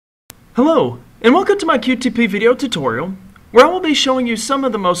Hello, and welcome to my QTP video tutorial, where I will be showing you some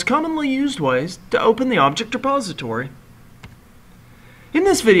of the most commonly used ways to open the object repository. In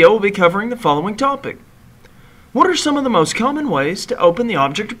this video, we'll be covering the following topic. What are some of the most common ways to open the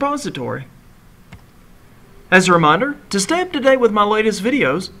object repository? As a reminder, to stay up to date with my latest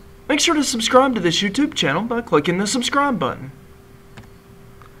videos, make sure to subscribe to this YouTube channel by clicking the subscribe button.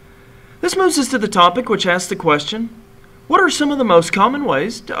 This moves us to the topic which asks the question, what are some of the most common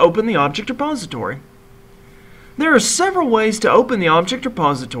ways to open the object repository? There are several ways to open the object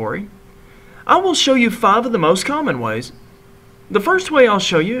repository. I will show you 5 of the most common ways. The first way I'll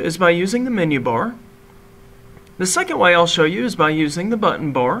show you is by using the menu bar. The second way I'll show you is by using the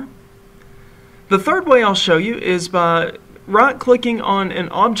button bar. The third way I'll show you is by right-clicking on an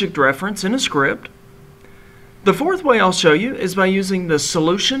object reference in a script. The fourth way I'll show you is by using the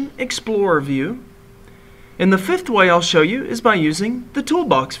Solution Explorer view. And the fifth way I'll show you is by using the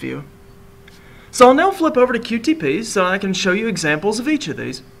Toolbox view. So I'll now flip over to QTP so I can show you examples of each of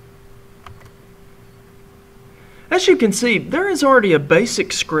these. As you can see, there is already a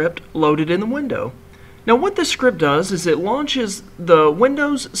basic script loaded in the window. Now what this script does is it launches the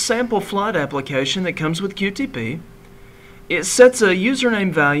Windows sample flight application that comes with QTP. It sets a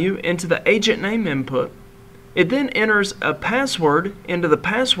username value into the agent name input. It then enters a password into the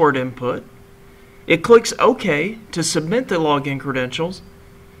password input. It clicks OK to submit the login credentials,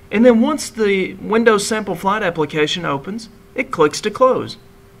 and then once the Windows Sample Flight application opens, it clicks to close.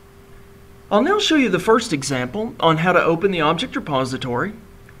 I'll now show you the first example on how to open the object repository,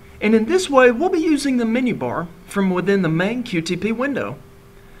 and in this way we'll be using the menu bar from within the main QTP window.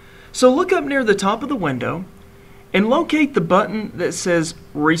 So look up near the top of the window and locate the button that says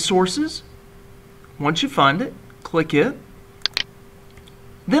Resources. Once you find it, click it.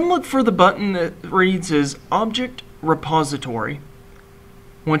 Then look for the button that reads as Object Repository.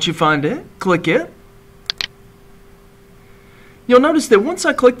 Once you find it, click it. You'll notice that once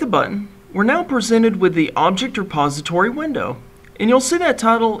I click the button, we're now presented with the Object Repository window. And you'll see that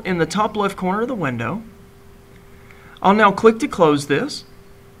title in the top left corner of the window. I'll now click to close this.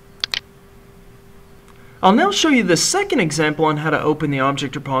 I'll now show you the second example on how to open the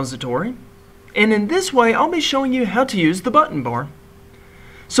Object Repository. And in this way, I'll be showing you how to use the button bar.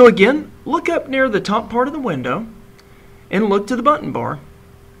 So again, look up near the top part of the window and look to the button bar.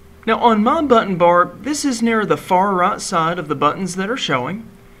 Now on my button bar, this is near the far right side of the buttons that are showing.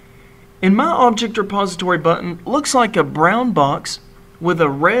 And my object repository button looks like a brown box with a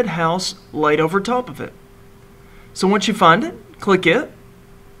red house laid over top of it. So once you find it, click it.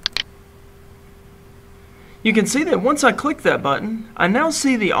 You can see that once I click that button, I now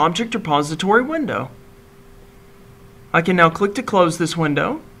see the object repository window. I can now click to close this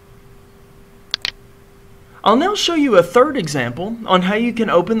window. I'll now show you a third example on how you can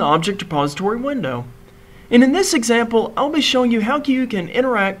open the object repository window. And in this example, I'll be showing you how you can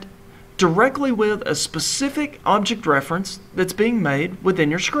interact directly with a specific object reference that's being made within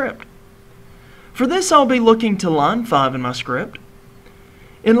your script. For this, I'll be looking to line 5 in my script.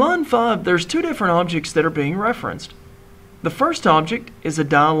 In line 5, there's 2 different objects that are being referenced. The first object is a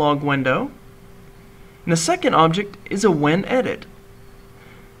dialog window, and the second object is a WinEdit.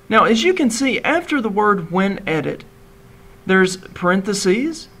 Now, as you can see, after the word WinEdit, there's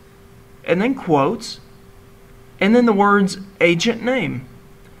parentheses, and then quotes, and then the words agent name.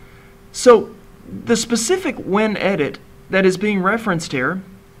 So, the specific WinEdit that is being referenced here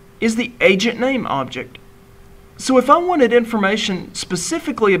is the agent name object. So if I wanted information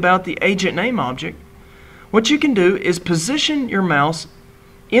specifically about the agent name object, what you can do is position your mouse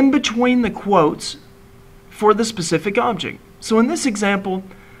in between the quotes for the specific object. So in this example,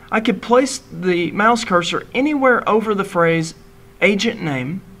 I could place the mouse cursor anywhere over the phrase agent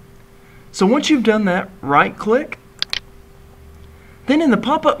name. So once you've done that, right click. Then in the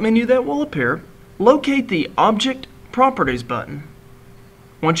pop-up menu that will appear, locate the Object Properties button.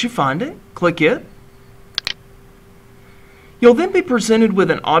 Once you find it, click it. You'll then be presented with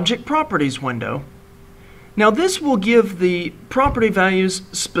an Object Properties window. Now this will give the property values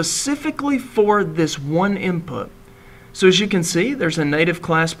specifically for this one input. So as you can see, there's a native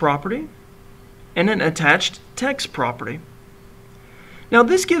class property and an attached text property. Now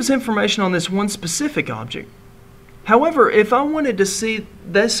this gives information on this one specific object. However, if I wanted to see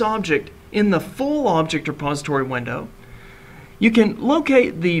this object in the full Object Repository window, you can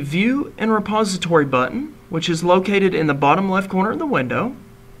locate the View and Repository button, which is located in the bottom left corner of the window.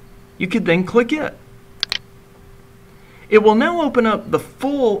 You could then click it. It will now open up the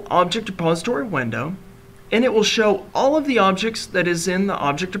full Object Repository window, and it will show all of the objects that is in the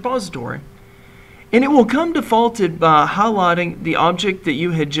Object Repository. And it will come defaulted by highlighting the object that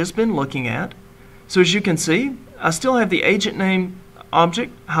you had just been looking at. So as you can see, I still have the agent name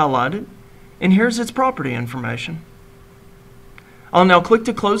object highlighted, and here's its property information. I'll now click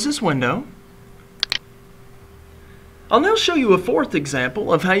to close this window. I'll now show you a fourth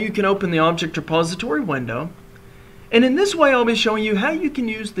example of how you can open the Object Repository window. And in this way, I'll be showing you how you can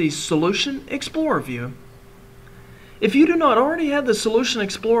use the Solution Explorer view. If you do not already have the Solution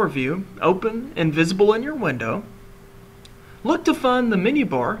Explorer view open and visible in your window, look to find the menu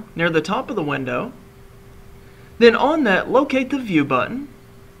bar near the top of the window. Then on that, locate the View button.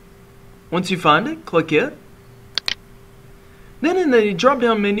 Once you find it, click it. Then in the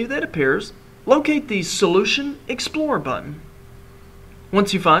drop-down menu that appears, locate the Solution Explorer button.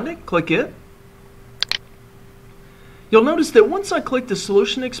 Once you find it, click it. You'll notice that once I click the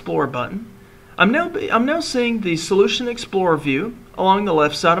Solution Explorer button, I'm now seeing the Solution Explorer view along the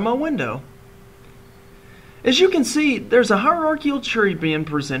left side of my window. As you can see, there's a hierarchical tree being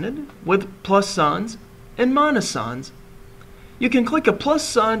presented with plus signs and minus signs. You can click a plus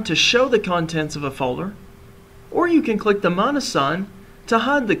sign to show the contents of a folder, or you can click the minus sign to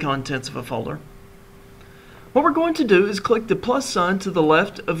hide the contents of a folder. What we're going to do is click the plus sign to the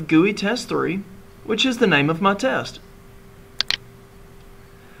left of GUI Test 3, which is the name of my test.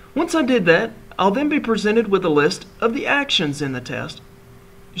 Once I did that, I'll then be presented with a list of the actions in the test.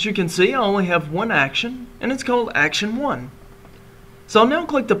 As you can see, I only have one action, and it's called Action 1. So I'll now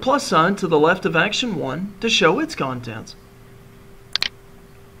click the plus sign to the left of Action 1 to show its contents.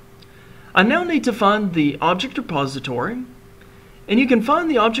 I now need to find the object repository, and you can find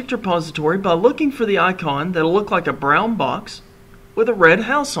the object repository by looking for the icon that'll look like a brown box with a red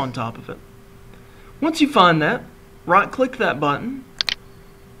house on top of it. Once you find that, right-click that button.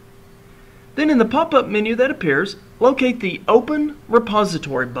 Then in the pop-up menu that appears, locate the Open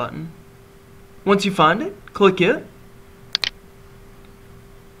Repository button. Once you find it, click it.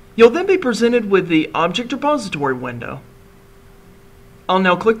 You'll then be presented with the Object Repository window. I'll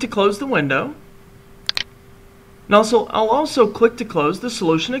now click to close the window. And I'll also click to close the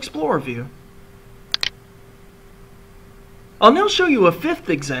Solution Explorer view. I'll now show you a fifth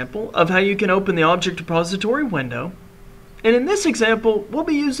example of how you can open the Object Repository window. And in this example, we'll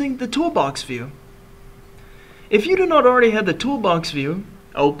be using the Toolbox view. If you do not already have the Toolbox view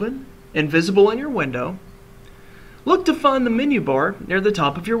open and visible in your window, look to find the menu bar near the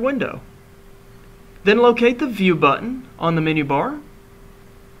top of your window. Then locate the View button on the menu bar.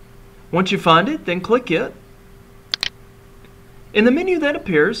 Once you find it, then click it. In the menu that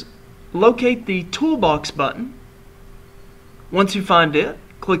appears, locate the Toolbox button. Once you find it,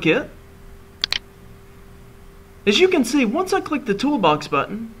 click it. As you can see, once I click the Toolbox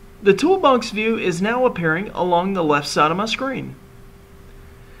button, the Toolbox view is now appearing along the left side of my screen.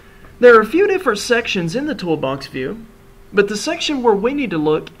 There are a few different sections in the Toolbox view, but the section where we need to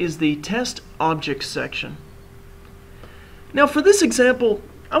look is the Test Objects section. Now for this example,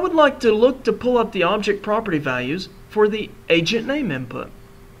 I would like to look to pull up the object property values for the agent name input.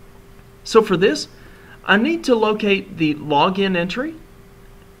 So for this, I need to locate the login entry.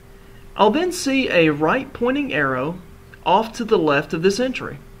 I'll then see a right pointing arrow off to the left of this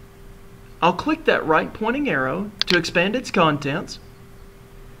entry. I'll click that right pointing arrow to expand its contents.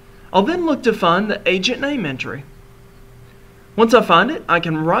 I'll then look to find the agent name entry. Once I find it, I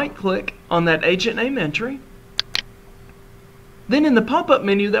can right click on that agent name entry. Then in the pop-up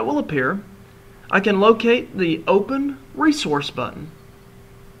menu that will appear, I can locate the Open Resource button.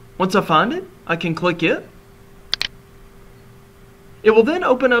 Once I find it, I can click it. It will then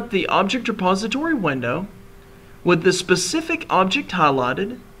open up the Object Repository window with the specific object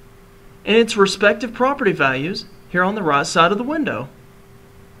highlighted and its respective property values here on the right side of the window.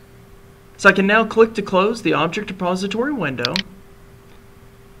 So I can now click to close the Object Repository window.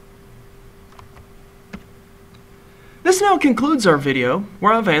 This now concludes our video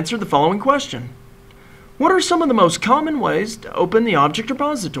where I've answered the following question. What are some of the most common ways to open the Object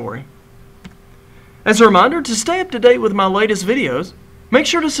Repository? As a reminder, to stay up to date with my latest videos, make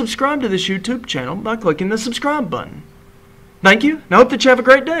sure to subscribe to this YouTube channel by clicking the subscribe button. Thank you, and I hope that you have a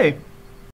great day.